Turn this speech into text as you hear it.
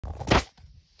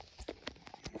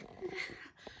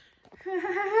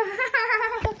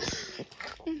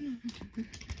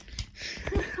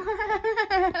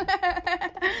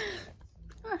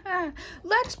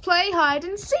Let's play hide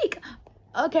and seek.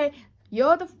 Okay,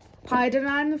 you're the hider and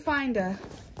I'm the finder.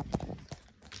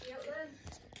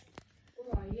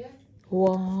 Where are you?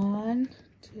 1,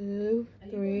 2,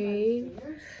 3.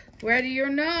 Ready or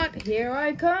not, here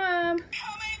I come.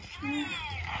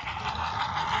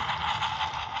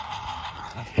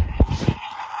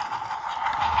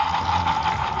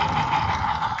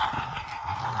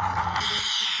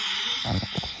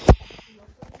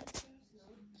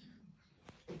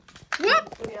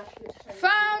 Whoop!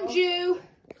 Found you.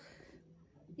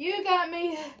 You got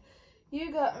me.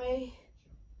 You got me.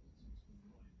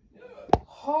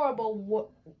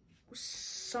 Horrible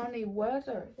sunny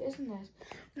weather, isn't it?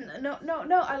 No,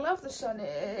 I love the sun.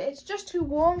 It's just too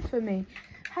warm for me.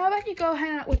 How about you go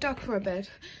hang out with Duck for a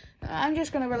bit? I'm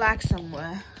just gonna relax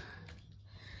somewhere.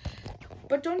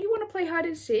 But don't you want to play hide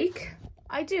and seek?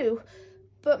 I do,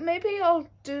 but maybe I'll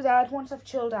do that once I've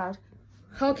chilled out.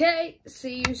 Okay,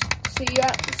 see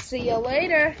ya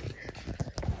later.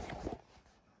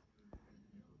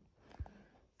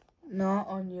 Not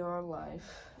on your life.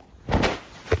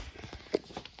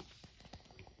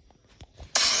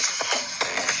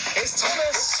 It's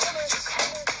Thomas.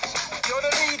 You're the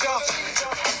leader.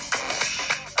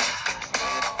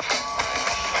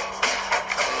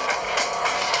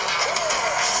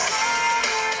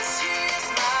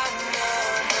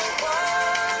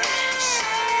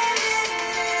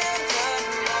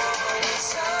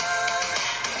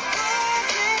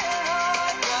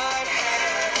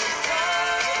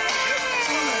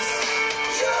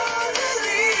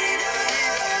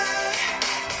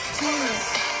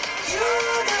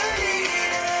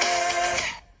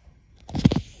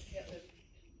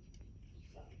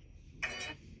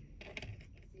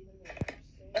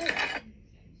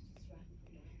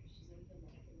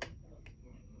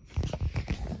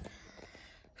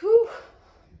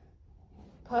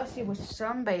 Percy was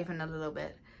sunbathing a little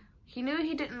bit. He knew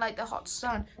he didn't like the hot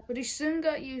sun, but he soon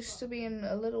got used to being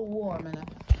a little warm and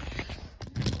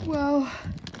well,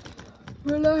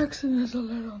 relaxing it a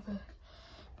little bit.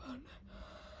 But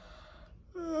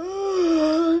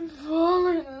I'm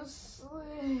falling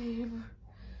asleep.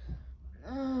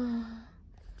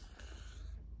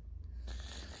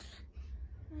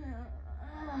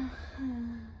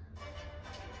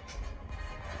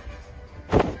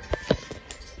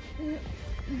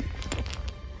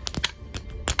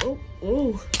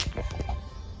 Oh.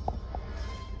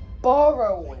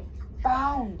 Borrowing.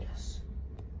 Found us.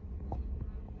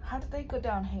 How did they go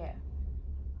down here?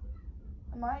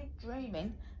 Am I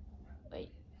dreaming? Wait,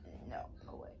 no,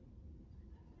 wait.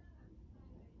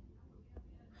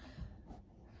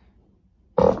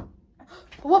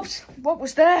 Whoops, what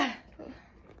was there?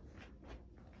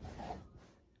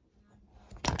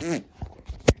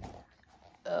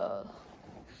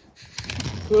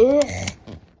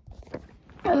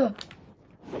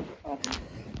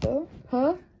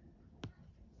 Huh?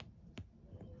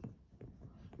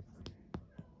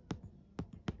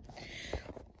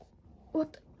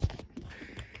 What?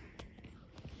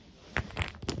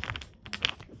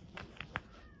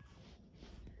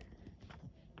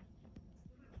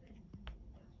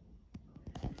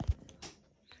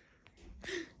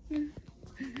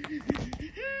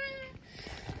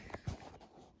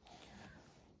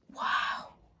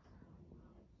 Wow.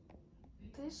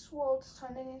 This world's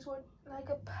turning into like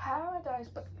a paradise,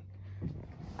 but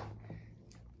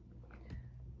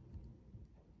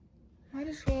might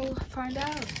as well find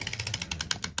out.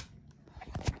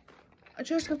 I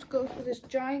just have to go through this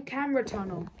giant camera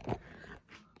tunnel.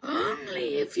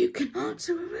 Only if you can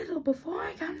answer a riddle before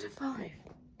I count to 5.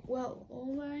 Well,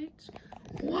 alright.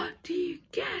 What do you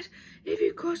get if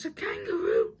you cross a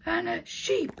kangaroo and a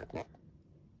sheep?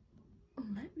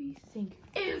 Let me think.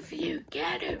 If you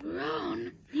get it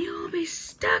wrong, you'll be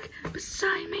stuck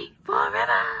beside me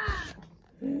forever.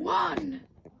 1.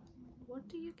 What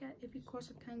do you get if you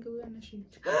cross a kangaroo and a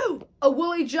sheep? Oh, a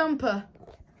woolly jumper.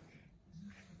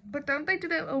 But don't they do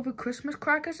that over Christmas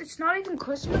crackers? It's not even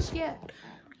Christmas yet.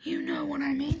 You know what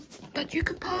I mean. But you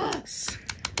could pass.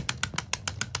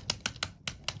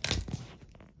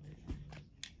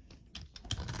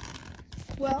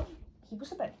 Well, he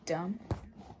was a bit dumb.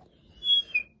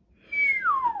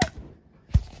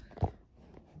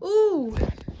 Ooh,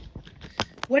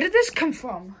 where did this come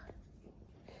from?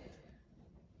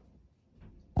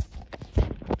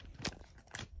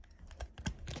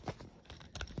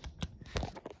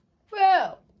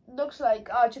 Well, looks like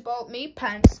Archibald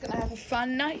Meatpants is gonna have a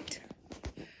fun night.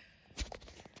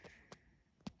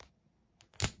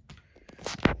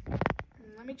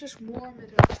 Let me just warm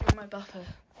it up from my buffer.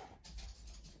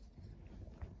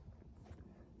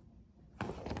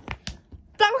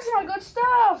 That was my good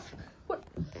stuff! What?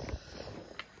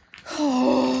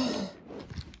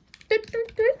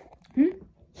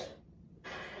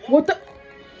 What the?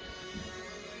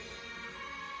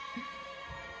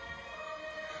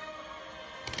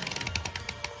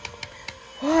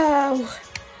 Wow.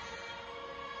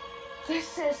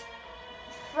 This is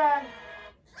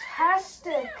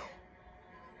fantastic.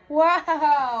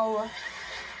 Wow.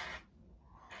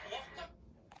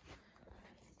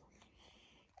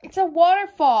 It's a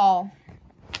waterfall.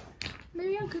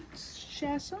 Maybe I could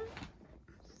share some.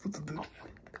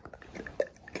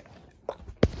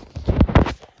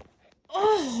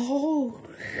 Oh.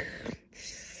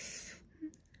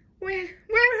 Where?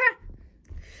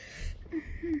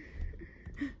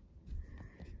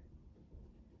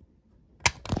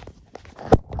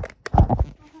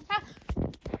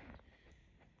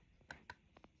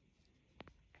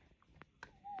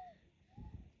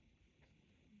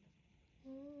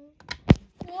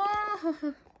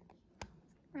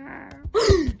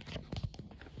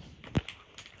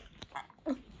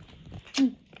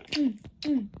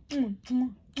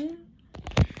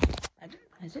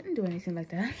 I didn't do anything like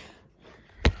that.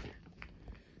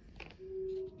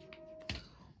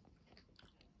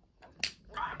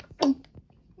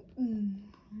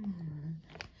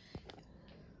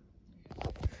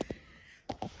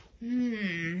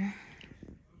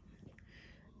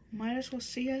 Might as well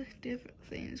see different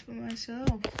things for myself.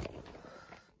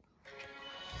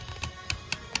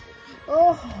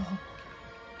 Oh.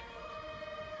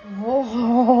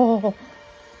 Oh.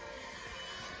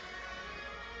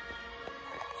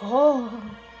 Oh.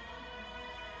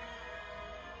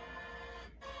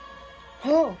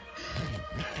 Oh.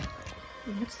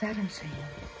 What's that I'm saying?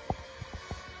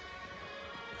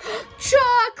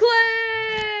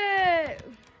 Chocolate!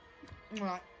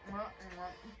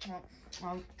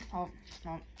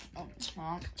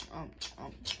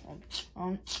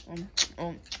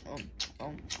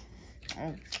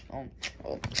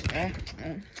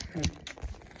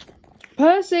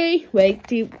 Percy,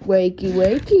 wakey, wakey,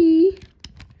 wakey.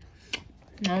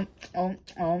 Ah!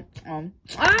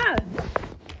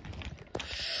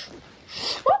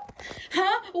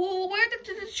 Huh? Where did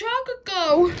the chocolate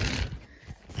go?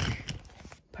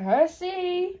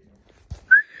 Percy!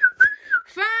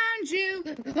 Found you!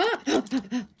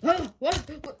 What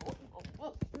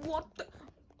the?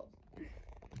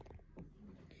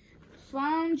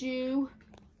 Found you.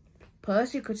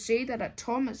 Percy could see that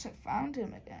Thomas had found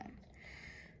him again.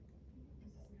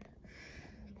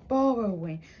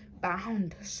 Borrowing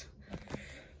bound us.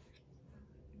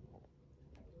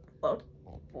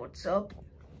 What's up?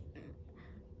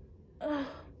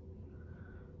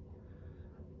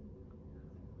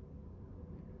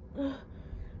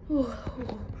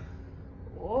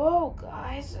 Whoa,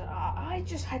 guys, I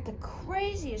just had the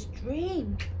craziest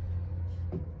dream.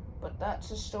 But that's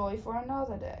a story for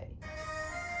another day.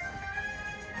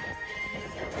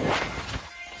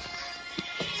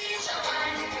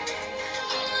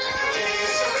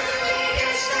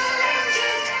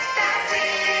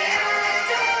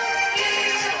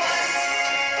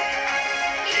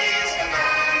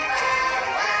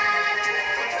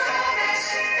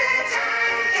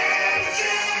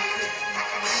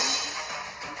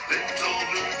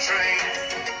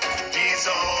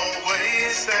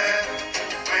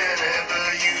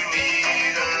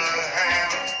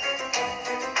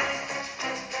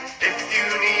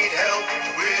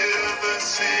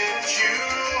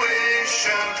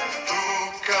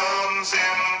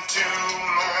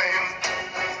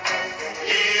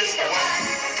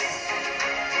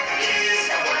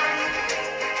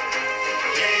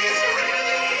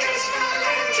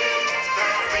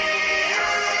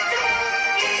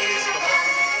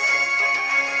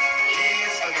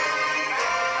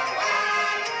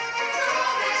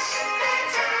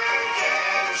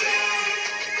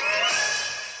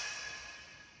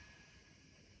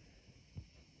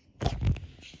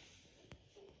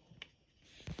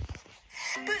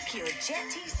 Book your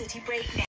Jet2 City break now.